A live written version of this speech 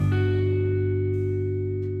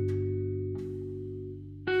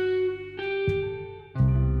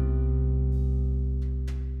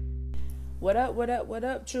What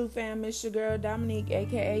up, True Fam? It's your girl Dominique,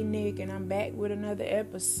 aka Nick, and I'm back with another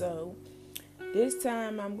episode. This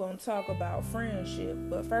time I'm going to talk about friendship.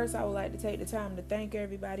 But first, I would like to take the time to thank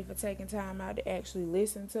everybody for taking time out to actually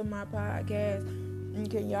listen to my podcast.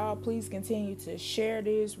 And can y'all please continue to share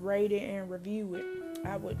this, rate it, and review it?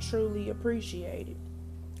 I would truly appreciate it.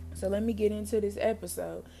 So let me get into this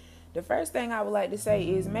episode. The first thing I would like to say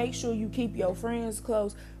is make sure you keep your friends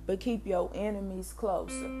close, but keep your enemies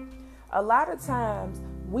closer. A lot of times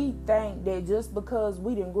we think that just because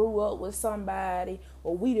we done grew up with somebody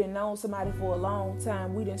or we done known somebody for a long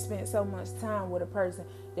time, we done spent so much time with a person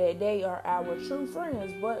that they are our true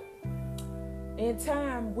friends. But in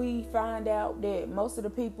time, we find out that most of the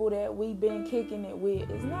people that we've been kicking it with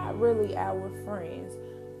is not really our friends.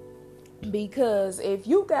 Because if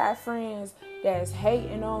you got friends that's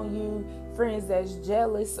hating on you, friends that's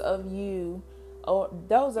jealous of you, or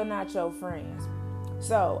those are not your friends.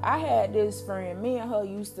 So I had this friend, me and her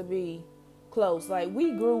used to be close. Like, we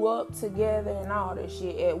grew up together and all this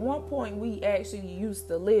shit. At one point, we actually used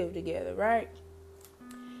to live together, right?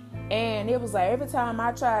 And it was like every time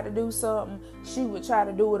I tried to do something, she would try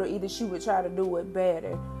to do it, or either she would try to do it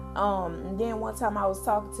better. And then one time I was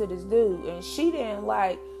talking to this dude, and she didn't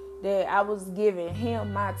like that I was giving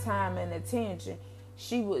him my time and attention.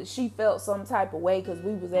 She felt some type of way because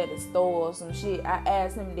we was at the store or some shit. I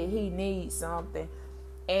asked him did he need something,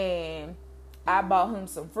 and I bought him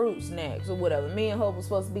some fruit snacks or whatever. Me and her was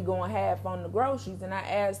supposed to be going half on the groceries, and I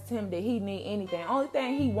asked him did he need anything. Only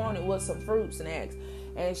thing he wanted was some fruit snacks.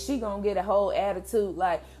 And she gonna get a whole attitude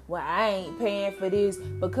like, well, I ain't paying for this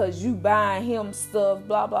because you buying him stuff,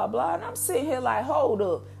 blah, blah, blah. And I'm sitting here like, hold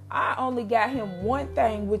up. I only got him one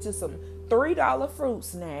thing, which is some $3 fruit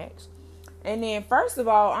snacks. And then, first of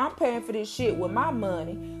all, I'm paying for this shit with my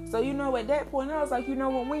money. So, at that point, I was like,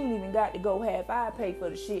 what? We ain't even got to go half. I pay for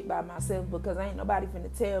the shit by myself because ain't nobody finna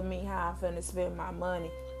tell me how I'm finna spend my money.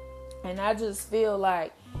 And I just feel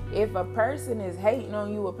like if a person is hating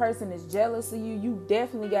on you, a person is jealous of you, you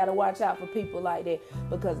definitely got to watch out for people like that.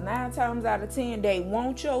 Because 9 times out of 10, they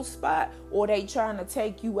want your spot or they trying to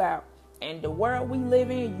take you out. And the world we live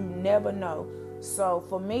in, you never know. So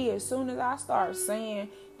for me, as soon as I start seeing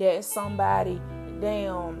that somebody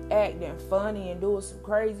damn acting funny and doing some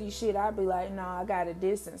crazy shit, I be like, no, I gotta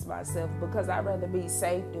distance myself because I'd rather be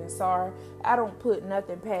safe than sorry. I don't put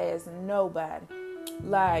nothing past nobody.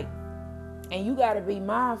 And you gotta be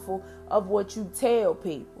mindful of what you tell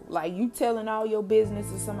people. Like, you telling all your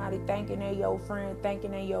business to somebody thinking they your friend,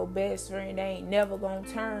 thinking they your best friend, they ain't never gonna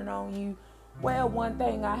turn on you. Well, one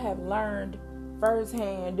thing I have learned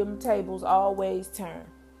firsthand, them tables always turn.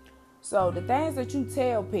 So the things that you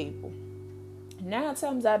tell people, 9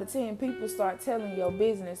 times out of 10, people start telling your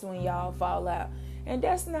business when y'all fall out. And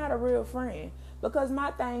that's not a real friend. Because my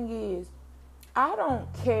thing is, I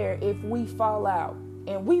don't care if we fall out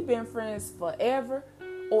and we've been friends forever,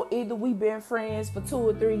 or either we've been friends for 2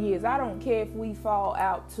 or 3 years. I don't care if we fall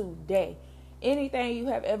out today. Anything you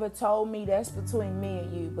have ever told me, that's between me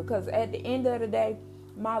and you. Because at the end of the day,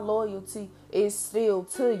 my loyalty is still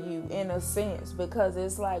to you in a sense. Because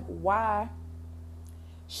it's like, why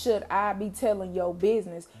should I be telling your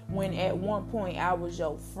business when at one point I was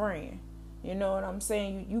your friend? You know what I'm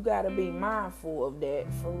saying? You got to be mindful of that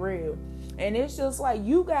for real. And it's just like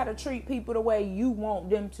you got to treat people the way you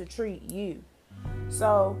want them to treat you.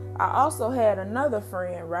 So I also had another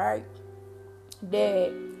friend, right,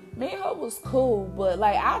 that me and her was cool, but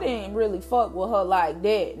like I didn't really fuck with her like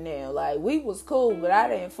that now. Like, we was cool, but I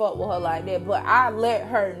didn't fuck with her like that. But I let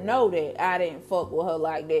her know that I didn't fuck with her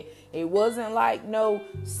like that. It wasn't like no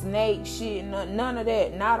snake shit, none of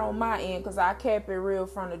that. Not on my end, because I kept it real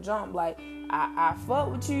from the jump. Like, I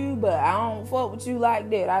fuck with you, but I don't fuck with you like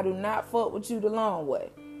that. I do not fuck with you the long way.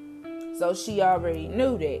 So she already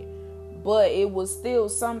knew that. But it was still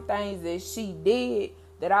some things that she did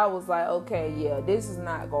that I was like, okay, yeah, this is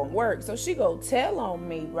not going to work. So she go tell on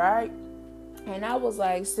me, right? And I was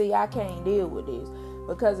like, see, I can't deal with this.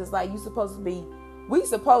 Because it's like we supposed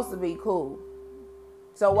to be cool.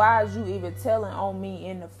 So why is you even telling on me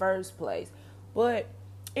in the first place? But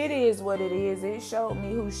it is what it is. It showed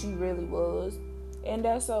me who she really was. And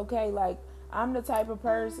that's okay. Like, I'm the type of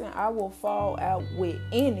person, I will fall out with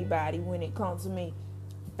anybody when it comes to me.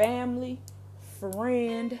 Family,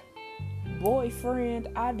 friend, boyfriend,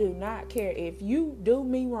 I do not care. If you do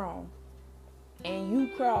me wrong and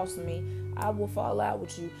you cross me, I will fall out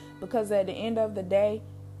with you. Because at the end of the day,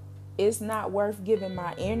 it's not worth giving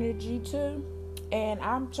my energy to. And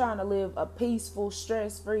I'm trying to live a peaceful,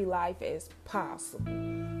 stress-free life as possible.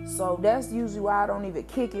 So that's usually why I don't even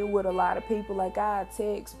kick it with a lot of people. Like, I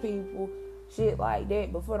text people, shit like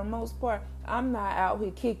that. But for the most part, I'm not out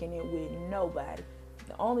here kicking it with nobody.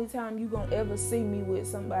 The only time you gonna ever see me with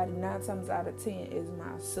somebody 9 times out of 10 is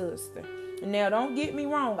my sister. Now, don't get me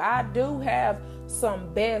wrong. I do have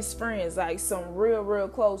some best friends, like some real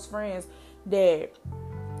close friends that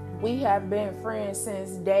we have been friends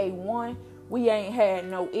since day one. We ain't had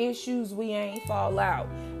no issues. We ain't fall out.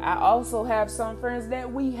 I also have some friends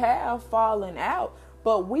that we have fallen out,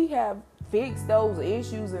 but we have fixed those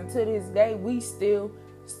issues, and to this day, we still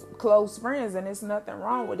close friends, and there's nothing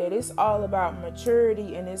wrong with it. It's all about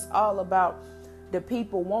maturity, and it's all about the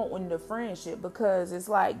people wanting the friendship, because it's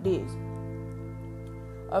like this.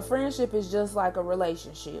 A friendship is just like a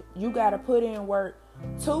relationship. You got to put in work.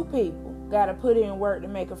 2 people got to put in work to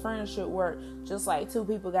make a friendship work, just like 2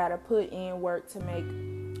 people got to put in work to make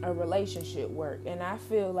a relationship work. And I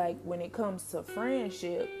feel like when it comes to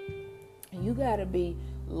friendship, you got to be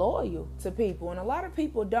loyal to people. And a lot of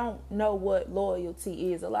people don't know what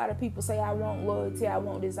loyalty is. A lot of people say, I want loyalty, I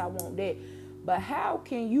want this, I want that. But how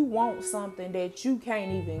can you want something that you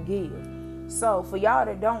can't even give? So for y'all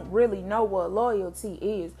that don't really know what loyalty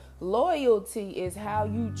is how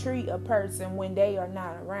you treat a person when they are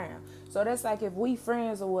not around. So that's like if we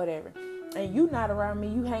friends or whatever, and you not around me,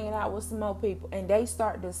 you hanging out with some more people, and they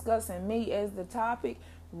start discussing me as the topic,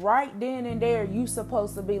 right then and there, you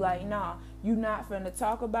supposed to be like, nah, you not finna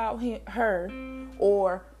talk about her,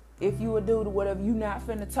 or if you a dude or whatever, you not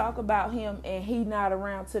finna talk about him and he not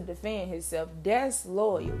around to defend himself. That's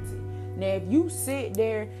loyalty. Now, if you sit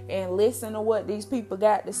there and listen to what these people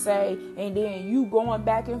got to say, and then you going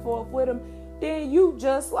back and forth with them, then you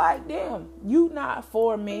just like them. You not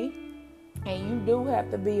for me. And you do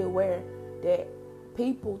have to be aware that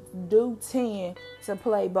people do tend to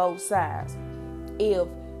play both sides. If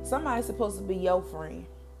somebody's supposed to be your friend,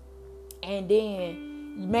 and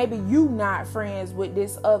then maybe you not friends with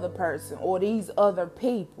this other person or these other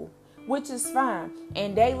people, which is fine,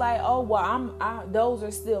 and they like, oh well, those are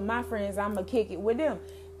still my friends, I'm gonna kick it with them.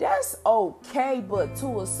 That's okay, but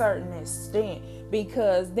to a certain extent,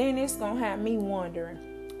 because then it's gonna have me wondering,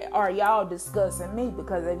 are y'all discussing me?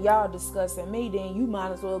 Because if y'all discussing me, then you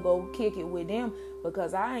might as well go kick it with them,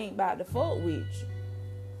 because I ain't about to fuck with you.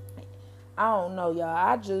 I don't know, y'all.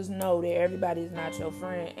 I just know that everybody's not your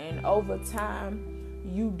friend, and over time,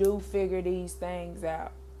 you do figure these things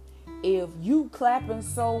out. If you clapping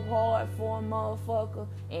so hard for a motherfucker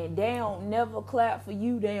and they don't never clap for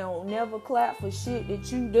you, they don't never clap for shit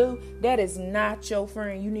that you do, that is not your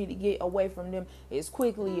friend. You need to get away from them as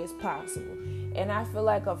quickly as possible. And I feel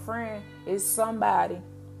like a friend is somebody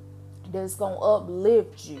that's going to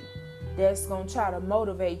uplift you, that's going to try to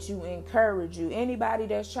motivate you, encourage you. Anybody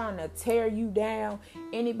that's trying to tear you down,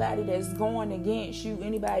 anybody that's going against you,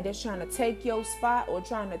 anybody that's trying to take your spot or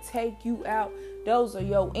trying to take you out, those are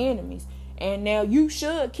your enemies. And now you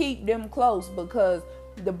should keep them close, because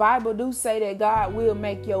the Bible do say that God will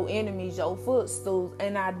make your enemies your footstools,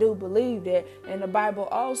 and I do believe that. And the Bible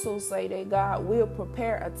also say that God will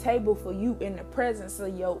prepare a table for you in the presence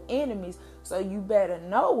of your enemies, so you better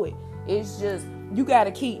know it. It's just, you got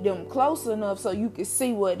to keep them close enough so you can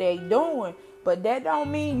see what they doing, but that don't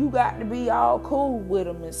mean you got to be all cool with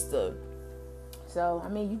them and stuff. So, I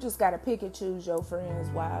mean, you just got to pick and choose your friends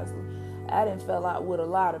wisely. I done fell out with a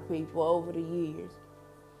lot of people over the years.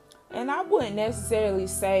 And I wouldn't necessarily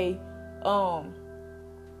say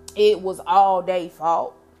it was all their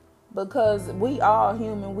fault, because we all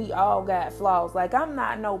human, we all got flaws. Like, I'm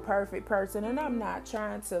not no perfect person, and I'm not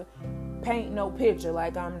trying to paint no picture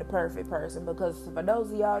like I'm the perfect person, because for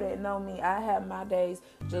those of y'all that know me, I have my days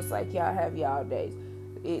just like y'all have y'all days.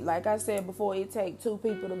 Like I said before, it takes 2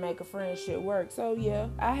 people to make a friendship work. So yeah,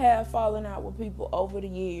 I have fallen out with people over the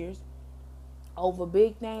years, over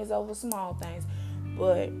big things, over small things.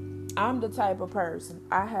 But I'm the type of person,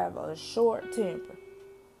 I have a short temper.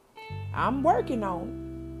 I'm working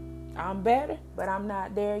on it. I'm better, but I'm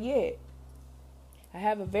not there yet. I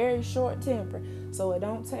have a very short temper, so it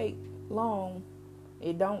don't take long,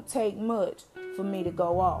 it don't take much for me to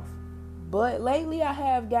go off. But lately I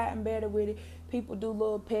have gotten better with it. People do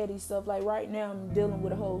little petty stuff. Like right now I'm dealing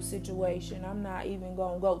with a whole situation. I'm not even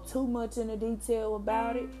gonna go too much into detail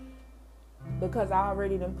about it, because I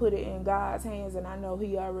already done put it in God's hands, and I know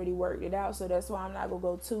He already worked it out. So that's why I'm not gonna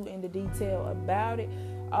go too into detail about it.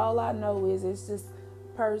 All I know is it's just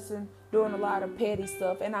person doing a lot of petty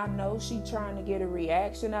stuff, and I know she trying to get a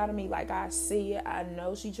reaction out of me. Like, I see it. I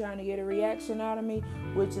know she trying to get a reaction out of me,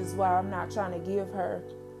 which is why I'm not trying to give her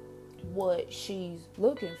what she's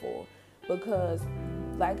looking for, because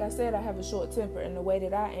like I said, I have a short temper, and the way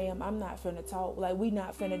that I am, I'm not finna talk. Like, we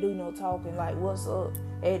not finna do no talking. Like, what's up?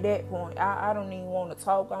 At that point, I don't even want to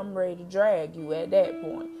talk. I'm ready to drag you at that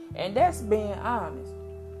point. And that's being honest.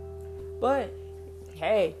 But,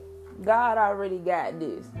 hey, God already got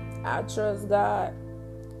this. I trust God,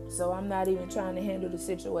 so I'm not even trying to handle the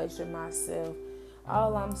situation myself.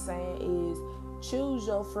 All I'm saying is choose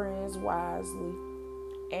your friends wisely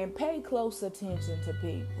and pay close attention to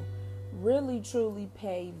people. Really, truly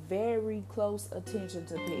pay very close attention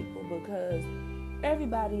to people, because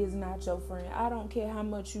everybody is not your friend. I don't care how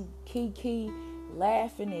much you kiki,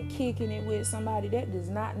 laughing and kicking it with somebody. That does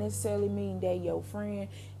not necessarily mean they your friend.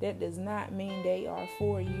 That does not mean they are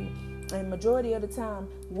for you. And majority of the time,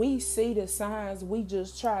 we see the signs. We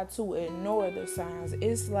just try to ignore the signs.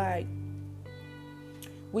 It's like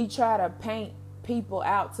we try to paint people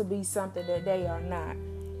out to be something that they are not.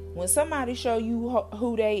 When somebody show you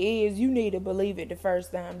who they is, you need to believe it the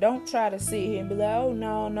first time. Don't try to sit here and be like, oh,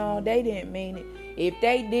 no, they didn't mean it. If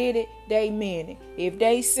they did it, they meant it. If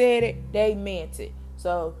they said it, they meant it.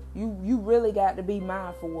 So you really got to be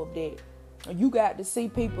mindful of that. You got to see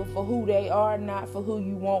people for who they are, not for who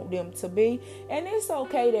you want them to be. And it's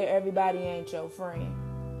okay that everybody ain't your friend,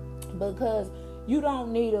 because you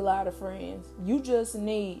don't need a lot of friends. You just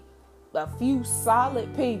need a few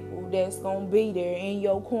solid people that's gonna be there in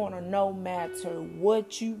your corner no matter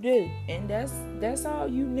what you do. And that's all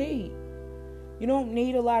you need. You don't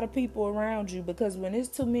need a lot of people around you, because when there's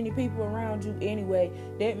too many people around you anyway,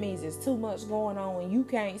 that means there's too much going on and you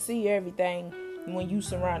can't see everything when you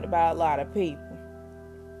surrounded by a lot of people.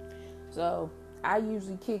 So I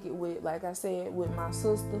usually kick it with, like I said, with my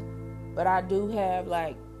sister, but I do have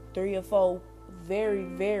like 3 or 4 very,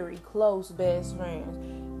 very close best friends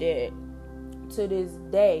that to this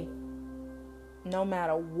day, no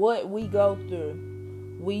matter what we go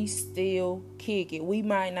through, we still kick it. We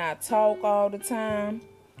might not talk all the time.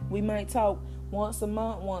 We might talk once a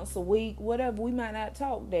month, once a week, whatever. We might not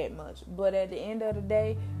talk that much. But at the end of the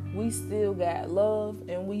day, we still got love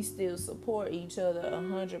and we still support each other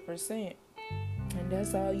 100%. And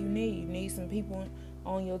that's all you need. You need some people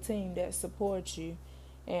on your team that support you.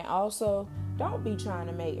 And also, don't be trying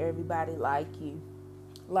to make everybody like you.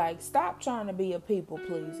 Like, stop trying to be a people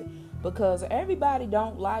pleaser, because everybody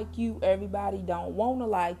don't like you, everybody don't want to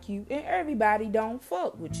like you, and everybody don't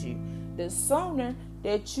fuck with you. The sooner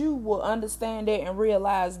that you will understand that and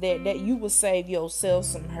realize that you will save yourself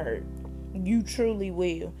some hurt. You truly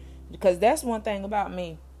will. Because that's one thing about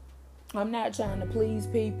me. I'm not trying to please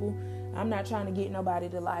people. I'm not trying to get nobody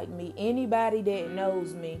to like me. Anybody that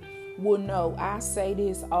knows me will know I say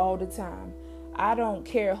this all the time. I don't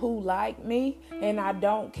care who like me, and I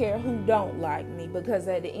don't care who don't like me, because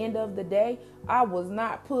at the end of the day, I was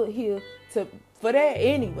not put here for that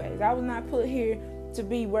anyways. I was not put here to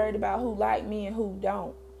be worried about who like me and who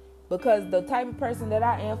don't, because the type of person that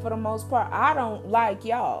I am, for the most part, I don't like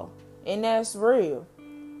y'all, and that's real.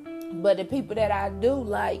 But the people that I do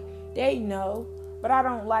like, they know. But I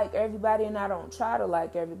don't like everybody, and I don't try to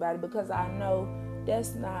like everybody, because I know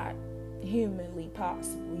that's not humanly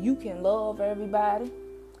possible. You can love everybody,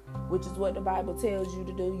 which is what the Bible tells you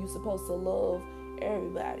to do. You're supposed to love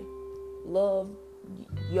everybody. Love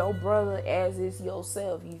your brother as is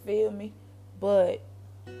yourself. You feel me? But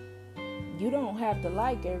you don't have to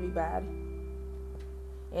like everybody.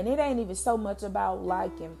 And it ain't even so much about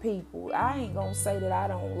liking people. I ain't gonna say that I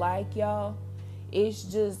don't like y'all. It's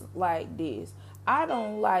just like this. I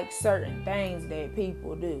don't like certain things that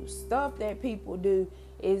people do. Stuff that people do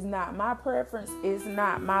is not my preference. It's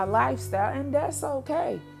not my lifestyle. And that's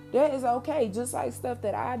okay. That is okay. Just like stuff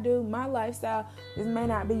that I do, my lifestyle, it may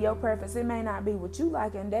not be your preference. It may not be what you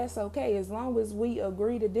like. And that's okay. As long as we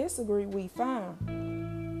agree to disagree, we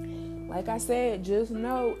fine. Like I said, just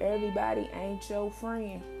know everybody ain't your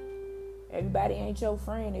friend. Everybody ain't your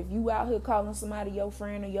friend. If you out here calling somebody your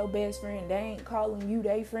friend or your best friend, they ain't calling you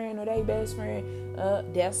their friend or their best friend,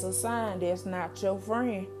 that's a sign that's not your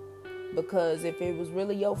friend. Because if it was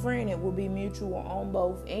really your friend, it would be mutual on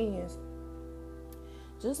both ends.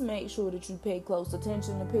 Just make sure that you pay close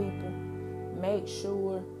attention to people. Make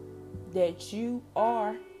sure that you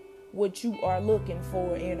are what you are looking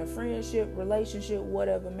for in a friendship, relationship,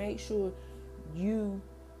 whatever. Make sure you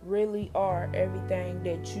really are everything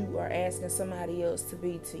that you are asking somebody else to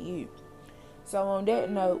be to you. So on that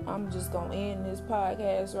note, I'm just going to end this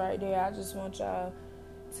podcast right there. I just want y'all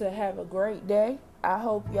to have a great day. I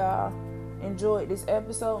hope y'all enjoyed this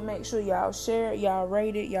episode. Make sure y'all share it, y'all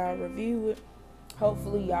rate it, y'all review it.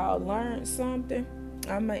 Hopefully y'all learned something.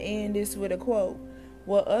 I'm going to end this with a quote.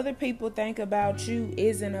 What other people think about you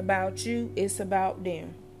isn't about you, it's about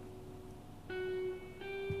them.